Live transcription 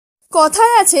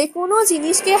কথায় আছে কোনো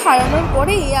জিনিসকে হারানোর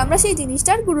পরেই আমরা সেই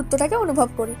জিনিসটার গুরুত্বটাকে অনুভব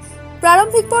করি।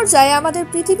 প্রারম্ভিক পর্যায়ে আমাদের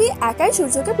পৃথিবী একাই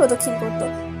সূর্যকে প্রদক্ষিণ করত।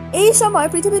 এই সময়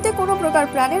পৃথিবীতে কোনো প্রকার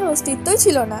প্রাণের অস্তিত্বই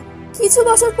ছিল না। কিছু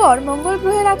বছর পর মঙ্গল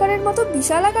গ্রহের আকারের মতো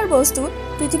বিশালাকার বস্তু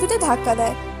পৃথিবীতে ধাক্কা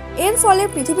দেয়। এর ফলে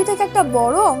পৃথিবী থেকে একটা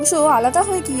বড় অংশ আলাদা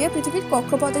হয়ে গিয়ে পৃথিবীর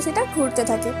কক্ষপথে সেটা ঘুরতে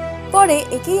থাকে। পরে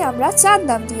একেই আমরা চাঁদ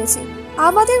নাম দিয়েছি।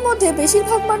 আমাদের মধ্যে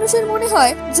বেশিরভাগ মানুষের মনে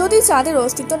হয় যদি চাঁদের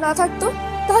অস্তিত্ব না থাকতো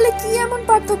তাহলে কি এমন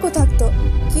পার্থক্য থাকতো,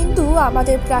 কিন্তু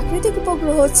আমাদের প্রাকৃতিক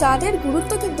উপগ্রহ চাঁদের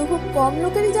গুরুত্ব কিন্তু খুব কম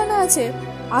লোকেরই জানা আছে।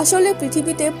 আসলে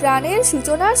পৃথিবীতে প্রাণের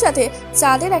সূচনার সাথে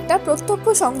চাঁদের একটা প্রত্যক্ষ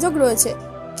সংযোগ রয়েছে।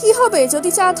 কি হবে যদি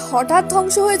চাঁদ হঠাৎ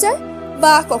ধ্বংস হয়ে যায়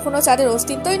বা কখনো চাঁদের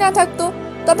অস্তিত্বই না থাকতো,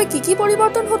 তবে কি কি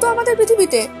পরিবর্তন হতো আমাদের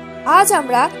পৃথিবীতে? আজ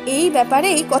আমরা এই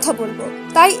ব্যাপারেই কথা বলবো,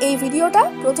 তাই এই ভিডিওটা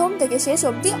প্রথম থেকে শেষ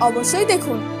অবধি অবশ্যই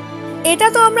দেখুন। এটা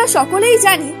তো আমরা সকলেই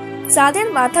জানি, চাঁদের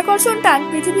মাধ্যাকর্ষণ টান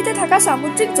পৃথিবীতে থাকা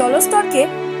সামুদ্রিক জলস্তরকে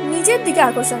নিজের দিকে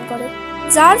আকর্ষণ করে,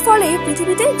 যার ফলে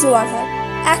পৃথিবীতে জোয়ার হয়।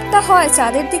 একটা হয়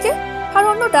চাঁদের দিকে আর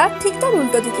অন্যটা ঠিক তার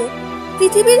উল্টো দিকে।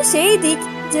 পৃথিবীর সেই দিক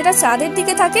যেটা চাঁদের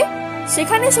দিকে থাকে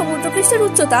সেখানে সমুদ্রপৃষ্ঠের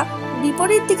উচ্চতা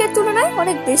বিপরীত দিকের তুলনায়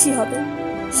অনেক বেশি হবে।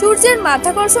 সূর্যের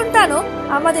মাধ্যাকর্ষণ টানও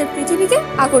আমাদের পৃথিবীকে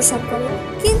আকর্ষণ করে,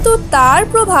 কিন্তু তার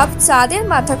প্রভাব চাঁদের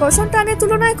মাধ্যাকর্ষণ টানের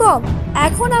তুলনায় কম।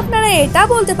 এখন আপনারা এটা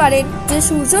বলতে পারেন যে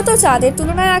সূর্য তো চাঁদের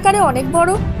তুলনায় আকারে অনেক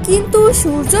বড়, কিন্তু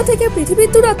সূর্য থেকে পৃথিবীর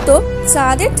দূরত্ব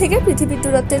চাঁদের থেকে পৃথিবীর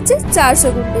দূরত্বের চেয়ে 400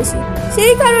 গুণ বেশি।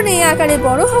 সেই কারণে আকারে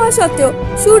বড় হওয়া সত্ত্বেও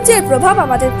সূর্যের প্রভাব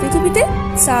আমাদের পৃথিবীতে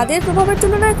চাঁদের প্রভাবের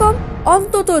তুলনায় কম,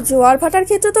 অন্তত জোয়ার ভাটার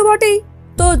ক্ষেত্রে তো বটেই।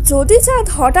 তো যদি চাঁদ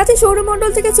হঠাৎই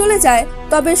সৌরমণ্ডল থেকে চলে যায়,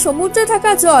 তবে সমুদ্রে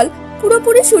থাকা জল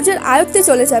পুরোপুরি সূর্যের আয়ত্তে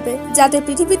চলে যাবে, যাতে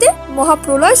পৃথিবীতে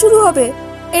মহাপ্রলয় শুরু হবে।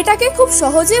 এটাকে খুব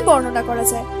সহজে বর্ণনা করা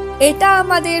যায়। এটা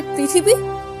আমাদের পৃথিবী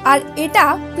আর এটা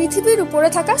পৃথিবীর উপরে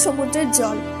থাকা সমুদ্রের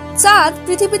জল। চাঁদ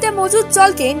পৃথিবীতে মজুদ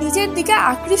জলকে নিজের দিকে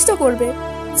আকৃষ্ট করবে,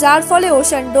 যার ফলে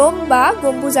ওশান ডোম বা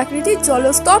গম্বুজ আকৃতির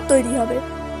জলস্তর তৈরি হবে।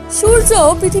 সূর্য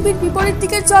পৃথিবীর বিপরীত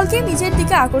দিকের জলকে নিজের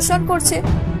দিকে আকর্ষণ করছে,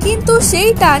 কিন্তু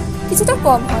সেই টান কিছুটা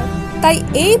কম হয়। তাই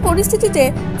এই পরিস্থিতিতে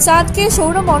চাঁদকে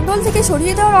সৌরমণ্ডল থেকে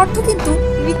সরিয়ে দেওয়ার অর্থ কিন্তু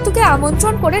মৃত্যুকে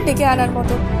আমন্ত্রণ করে ডেকে আনার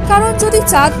মতো। কারণ যদি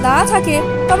চাঁদ না থাকে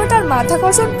তবে তার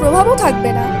মাধ্যাকর্ষণ প্রভাবও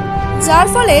থাকবে না, যার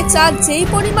ফলে চাঁদ যেই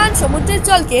পরিমাণ সমুদ্রের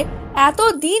জলকে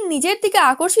এতদিন নিজের দিকে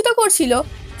আকর্ষিত করছিল,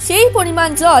 সেই পরিমাণ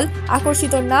জল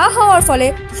আকর্ষিত না হওয়ার ফলে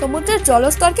সমুদ্রের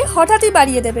জলস্তরকে হঠাৎই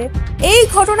বাড়িয়ে দেবে। এই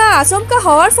ঘটনা আচমকা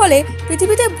হওয়ার ফলে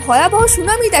পৃথিবীতে ভয়াবহ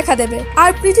সুনামি দেখা দেবে, আর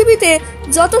পৃথিবীতে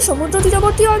যত সমুদ্র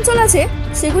তীরবর্তী অঞ্চল আছে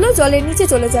সেগুলো জলের নিচে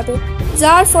চলে যাবে,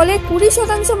 যার ফলে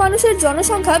 20% মানুষের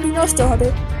জনসংখ্যা বিনষ্ট হবে।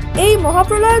 এই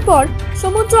মহাপ্রলয়ের পর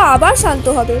সমুদ্র আবার শান্ত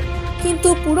হবে, কিন্তু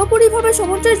পুরোপুরিভাবে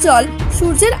সমুদ্রের জল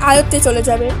সূর্যের আয়ত্তে চলে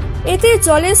যাবে। এতে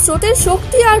জলের স্রোতের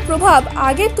শক্তি আর প্রভাব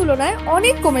আগের তুলনায়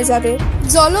অনেক কমে যাবে।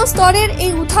 জলস্তরের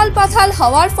এই উথাল পাথাল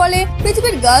হওয়ার ফলে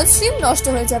পৃথিবীর গালফ স্ট্রিম নষ্ট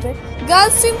হয়ে যাবে।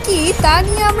 গালফ স্ট্রিম কি তা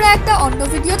নিয়ে আমরা একটা অন্য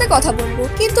ভিডিওতে কথা বলবো,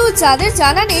 কিন্তু যাদের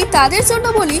জানা নেই তাদের জন্য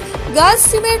বলি, গালফ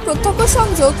স্ট্রিমের প্রত্যক্ষ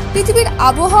সংযোগ পৃথিবীর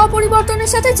আবহাওয়া পরিবর্তনের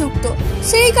সাথে যুক্ত।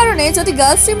 সেই কারণে যদি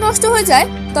গালফ স্ট্রিম নষ্ট হয়ে যায়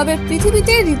তবে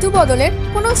পৃথিবীতে ঋতু বদলের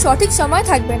কোনো সঠিক সময়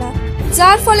থাকবে না,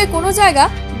 যার ফলে কোনো জায়গা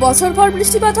বছরভর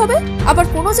বৃষ্টিপাত হবে, আবার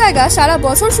কোনো জায়গা সারা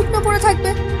বছর শুকনো পড়ে থাকবে।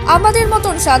 আমাদের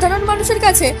মতন সাধারণ মানুষের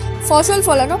কাছে ফসল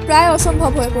ফলানো প্রায়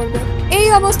অসম্ভব হয়ে পড়বে। এই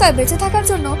অবস্থায় বেঁচে থাকার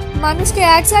জন্য মানুষকে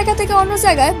এক জায়গা থেকে অন্য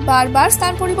জায়গায় বারবার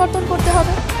স্থান পরিবর্তন করতে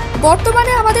হবে।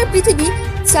 বর্তমানে আমাদের পৃথিবী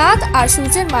চাঁদ আর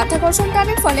সূর্যের মাধ্যাকর্ষণ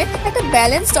টানের ফলে একটা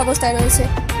ব্যালেন্সড অবস্থায় রয়েছে,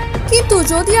 কিন্তু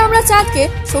যদি আমরা চাঁদকে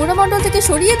সৌরমণ্ডল থেকে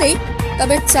সরিয়ে দেই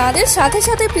তবে চাঁদের সাথে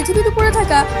সাথে পৃথিবীর উপরে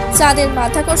থাকা চাঁদের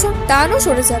মাধ্যাকর্ষণ টানও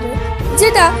সরে যাবে,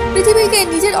 যেটা পৃথিবীকে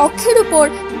নিজের অক্ষের উপর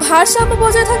ভারসাম্য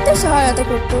বজায় থাকতে সহায়তা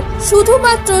করত।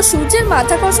 শুধুমাত্র সূর্যের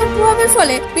মাধ্যাকর্ষণ প্রভাবের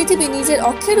ফলে পৃথিবী নিজের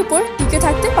অক্ষের উপর টিকে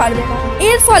থাকতে পারবে না।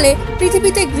 এর ফলে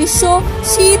পৃথিবীতে গ্রীষ্ম,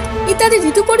 শীত ইত্যাদি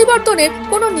ঋতু পরিবর্তনের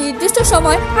কোনো নির্দিষ্ট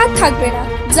সময় আর থাকবে না,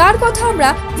 যার কথা আমরা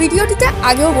ভিডিওটিতে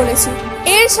আগেও বলেছি।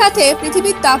 এর সাথে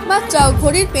পৃথিবীর তাপমাত্রাও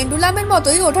ঘড়ির পেন্ডুলামের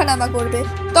মতোই ওঠানামা করবে।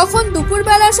 তখন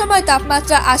দুপুরবেলার সময়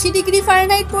তাপমাত্রা 80 ডিগ্রি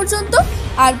ফারেনহাইট পর্যন্ত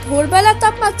আর ভোরবেলার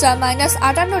তাপমাত্রা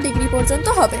 -58 ডিগ্রি পর্যন্ত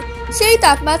হবে। সেই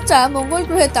তাপমাত্রা মঙ্গল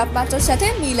গ্রহের তাপমাত্রার সাথে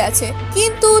মিল আছে,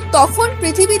 কিন্তু তখন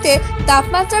পৃথিবীতে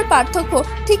তাপমাত্রার পার্থক্য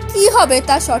ঠিক কি হবে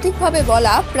তা সঠিকভাবে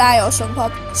বলা প্রায় অসম্ভব।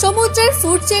 সমুদ্রের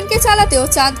ফুড চেইনকে চালাতেও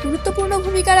চাঁদ গুরুত্বপূর্ণ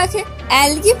ভূমিকা রাখে।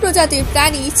 অ্যালগি প্রজাতির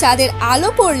প্রাণী চাঁদের আলো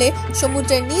পড়লে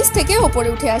সমুদ্রের নিচ থেকে ওপরে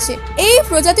উঠে আসে। এই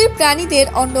প্রজাতির প্রাণীদের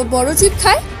অন্য বড় জীব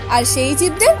খায় আর সেই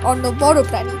জীবদের অন্য বড়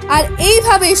প্রাণী, আর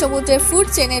এইভাবে সমুদ্রের ফুড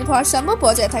চেনের ভারসাম্য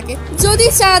বজায় থাকে। যদি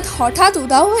চাঁদ হঠাৎ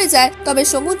উধাও হয়ে যায় তবে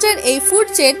সমুদ্রের এই ফুড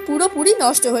চেন পুরোপুরি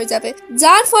নষ্ট হয়ে যাবে,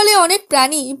 যার ফলে অনেক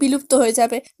প্রাণী বিলুপ্ত হয়ে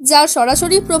যাবে, যার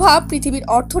সরাসরি প্রভাব পৃথিবীর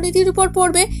অর্থনীতির উপর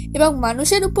পড়বে এবং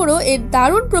মানুষের উপরও এর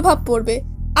দারুণ প্রভাব পড়বে।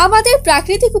 আমাদের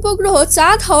প্রাকৃতিক উপগ্রহ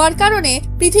চাঁদ হওয়ার কারণে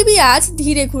পৃথিবী আজ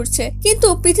ধীরে ঘুরছে, কিন্তু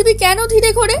পৃথিবী কেন ধীরে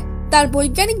ঘোরে তার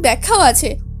বৈজ্ঞানিক ব্যাখ্যাও আছে।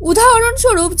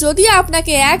 উদাহরণস্বরূপ, যদি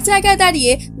আপনাকে এক জায়গায়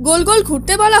দাঁড়িয়ে গোল গোল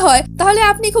ঘুরতে বলা হয় তাহলে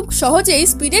আপনি খুব সহজেই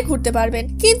স্পিডে ঘুরতে পারবেন,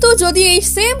 কিন্তু যদি এই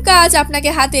সেম কাজ আপনাকে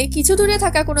হাতে কিছু দূরে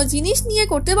থাকা কোনো জিনিস নিয়ে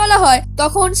করতে বলা হয়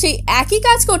তখন সেই একই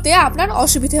কাজ করতে আপনার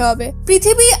অসুবিধে হবে।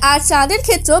 পৃথিবী আর চাঁদের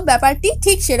ক্ষেত্রেও ব্যাপারটি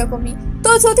ঠিক সেরকমই।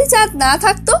 তো যদি চাঁদ না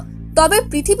থাকতো তবে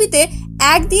পৃথিবীতে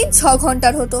একদিন 6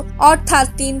 ঘন্টার হতো, অর্থাৎ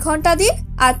 3 ঘন্টা দিন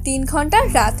আর 3 ঘন্টার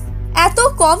রাত। এত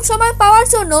কম সময় পাওয়ার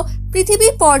জন্য পৃথিবী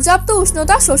পর্যাপ্ত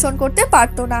উষ্ণতা শোষণ করতে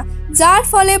পারত না, যার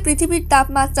ফলে পৃথিবীর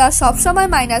তাপমাত্রা সবসময়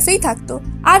মাইনাসেই থাকতো,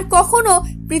 আর কখনো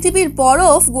পৃথিবীর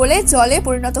বরফ গলে জলে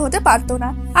পরিণত হতে পারত না।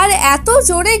 আর এত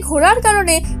জোরে ঘোরার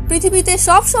কারণে পৃথিবীতে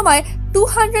সব সময়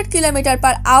 200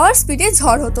 কিলোমিটার/আওয়ার স্পিডে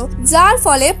ঝড় হতো, যার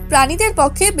ফলে প্রাণীদের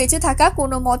পক্ষে বেঁচে থাকা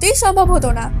কোনো মতেই সম্ভব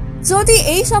হতো না। যদি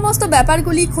এই সমস্ত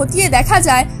ব্যাপারগুলি খতিয়ে দেখা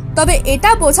যায় তবে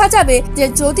এটা বোঝা যাবে যে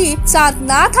যদি চাঁদ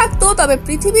না থাকতো তবে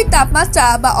পৃথিবীর তাপমাত্রা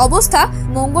বা অবস্থা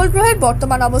মঙ্গল গ্রহের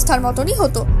বর্তমান অবস্থার মতনই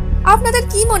হতো। আপনাদের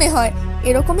কি মনে হয়,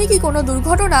 এরকমই কি কোনো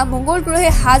দুর্ঘটনা মঙ্গল গ্রহে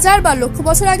হাজার বা লক্ষ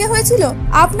বছর আগে হয়েছিল?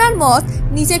 আপনার মত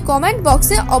নিচে কমেন্ট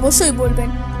বক্সে অবশ্যই বলবেন।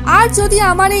 আর যদি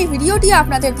আমার এই ভিডিওটি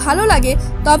আপনাদের ভালো লাগে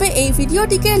তবে এই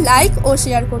ভিডিওটিকে লাইক ও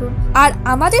শেয়ার করুন, আর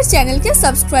আমাদের চ্যানেলকে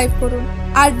সাবস্ক্রাইব করুন,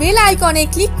 আর বেল আইকনে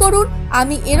ক্লিক করুন।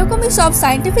 আমি এরকমই সব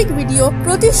সায়েন্টিফিক ভিডিও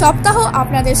প্রতি সপ্তাহ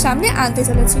আপনাদের সামনে আনতে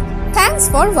চলেছি। Thanks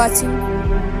for watching.